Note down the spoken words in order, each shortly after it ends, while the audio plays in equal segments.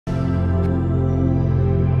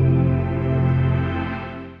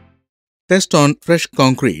Test on fresh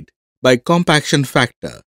concrete by compaction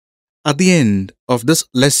factor. At the end of this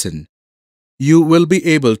lesson, you will be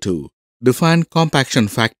able to define compaction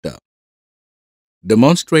factor,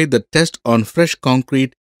 demonstrate the test on fresh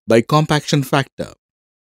concrete by compaction factor,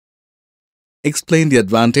 explain the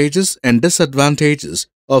advantages and disadvantages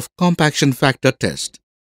of compaction factor test.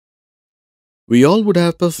 We all would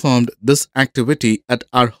have performed this activity at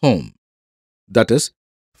our home, that is,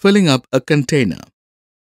 filling up a container.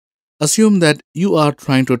 Assume that you are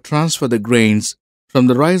trying to transfer the grains from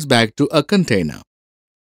the rice bag to a container.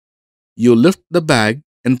 You lift the bag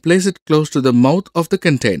and place it close to the mouth of the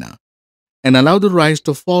container and allow the rice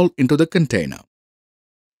to fall into the container.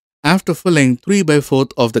 After filling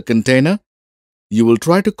 3/4 of the container, you will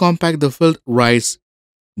try to compact the filled rice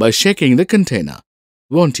by shaking the container,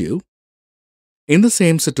 won't you? In the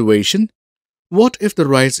same situation, what if the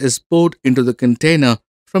rice is poured into the container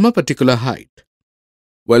from a particular height?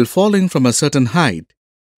 While falling from a certain height,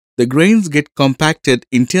 the grains get compacted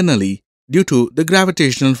internally due to the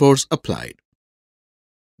gravitational force applied.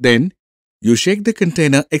 Then, you shake the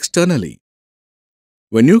container externally.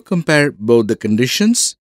 When you compare both the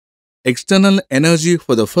conditions, external energy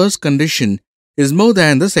for the first condition is more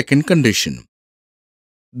than the second condition.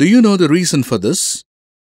 Do you know the reason for this?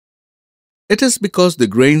 It is because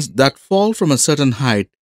the grains that fall from a certain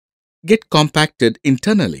height get compacted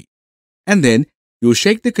internally, and then you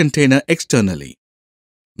shake the container externally.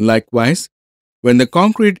 Likewise, when the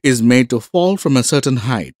concrete is made to fall from a certain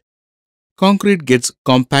height, concrete gets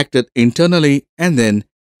compacted internally and then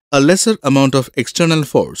a lesser amount of external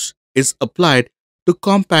force is applied to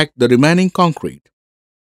compact the remaining concrete.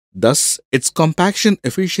 Thus, its compaction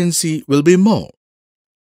efficiency will be more.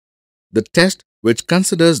 The test which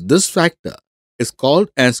considers this factor is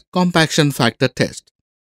called as compaction factor test.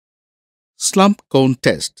 Slump cone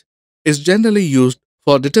test is generally used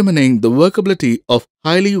for determining the workability of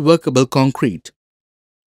highly workable concrete,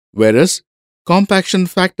 whereas compaction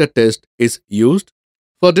factor test is used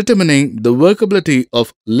for determining the workability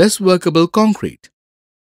of less workable concrete.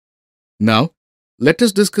 Now, let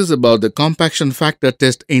us discuss about the compaction factor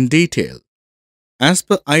test in detail. As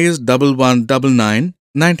per IS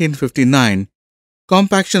 1199-1959,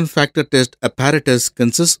 compaction factor test apparatus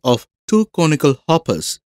consists of two conical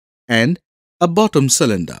hoppers and a bottom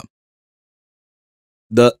cylinder.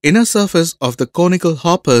 The inner surface of the conical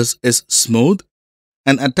hoppers is smooth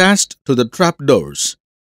and attached to the trapdoors.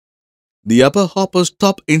 The upper hopper's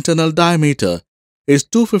top internal diameter is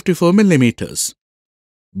 254 mm.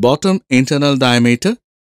 Bottom internal diameter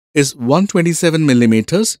is 127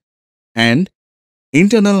 mm and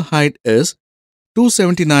internal height is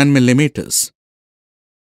 279 mm.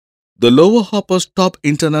 The lower hopper's top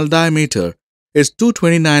internal diameter is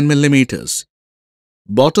 229 mm.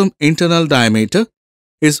 Bottom internal diameter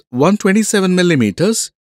is 127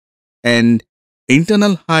 mm and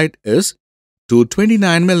internal height is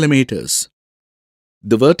 229 mm.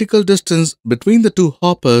 The vertical distance between the two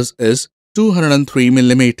hoppers is 203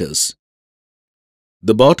 mm.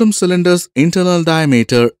 The bottom cylinder's internal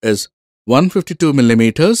diameter is 152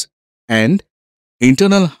 mm and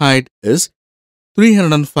internal height is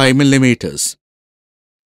 305 mm.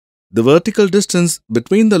 The vertical distance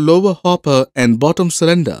between the lower hopper and bottom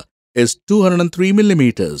cylinder is 203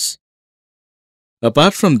 mm.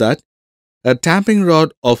 Apart from that, a tamping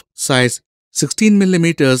rod of size 16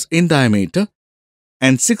 mm in diameter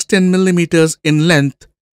and 610 mm in length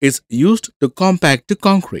is used to compact the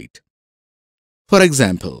concrete. For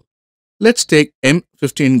example, let's take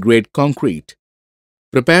M15 grade concrete.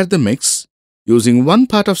 Prepare the mix using 1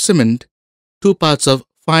 part of cement, 2 parts of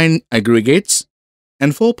fine aggregates,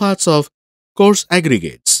 and 4 parts of coarse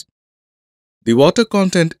aggregates. The water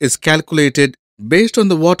content is calculated based on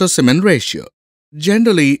the water-cement ratio,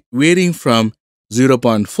 generally varying from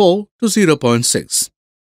 0.4 to 0.6.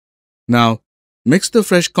 Now, mix the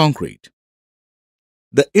fresh concrete.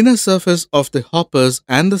 The inner surface of the hoppers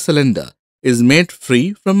and the cylinder is made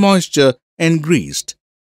free from moisture and greased.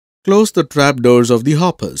 Close the trapdoors of the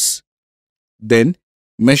hoppers. Then,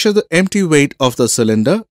 measure the empty weight of the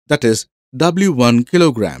cylinder, that is W1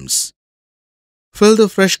 kilograms. Fill the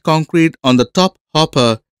fresh concrete on the top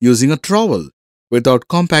hopper using a trowel without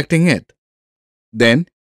compacting it. Then,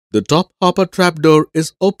 the top hopper trapdoor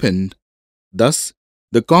is opened. Thus,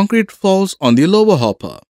 the concrete falls on the lower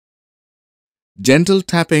hopper. Gentle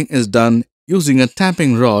tapping is done using a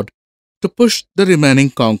tamping rod to push the remaining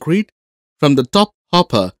concrete from the top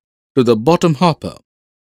hopper to the bottom hopper.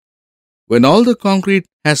 When all the concrete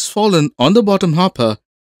has fallen on the bottom hopper,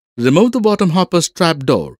 remove the bottom hopper's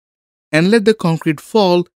trapdoor and let the concrete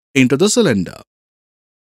fall into the cylinder.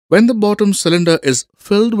 When the bottom cylinder is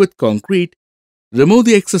filled with concrete, remove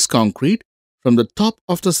the excess concrete from the top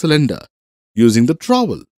of the cylinder using the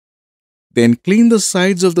trowel. Then clean the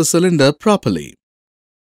sides of the cylinder properly.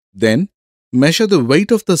 Then measure the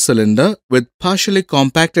weight of the cylinder with partially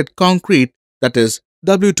compacted concrete, that is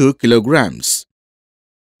W2 kilograms.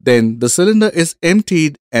 Then the cylinder is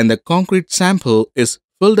emptied and the concrete sample is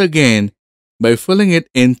filled again by filling it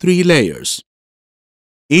in 3 layers.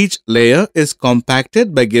 Each layer is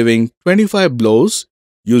compacted by giving 25 blows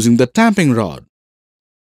using the tamping rod.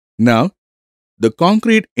 Now, the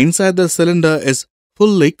concrete inside the cylinder is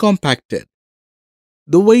fully compacted.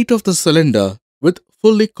 The weight of the cylinder with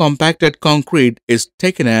fully compacted concrete is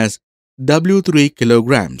taken as W3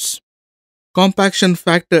 kilograms. Compaction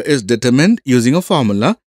factor is determined using a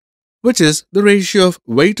formula, which is the ratio of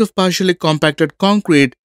weight of partially compacted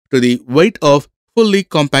concrete to the weight of fully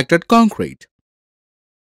compacted concrete.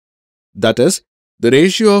 That is, the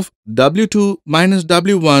ratio of W2 minus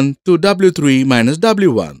W1 to W3 minus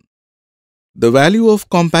W1. The value of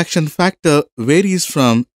compaction factor varies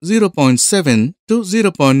from 0.7 to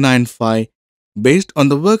 0.95 based on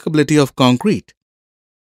the workability of concrete.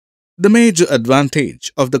 The major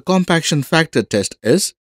advantage of the compaction factor test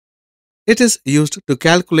is it is used to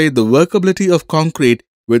calculate the workability of concrete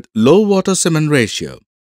with low water-cement ratio.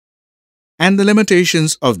 And the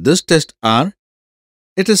limitations of this test are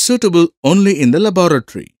it is suitable only in the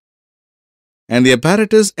laboratory, and the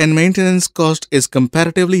apparatus and maintenance cost is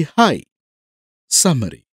comparatively high.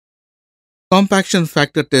 Summary: Compaction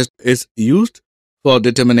factor test is used for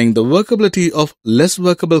determining the workability of less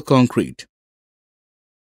workable concrete.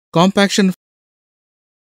 Compaction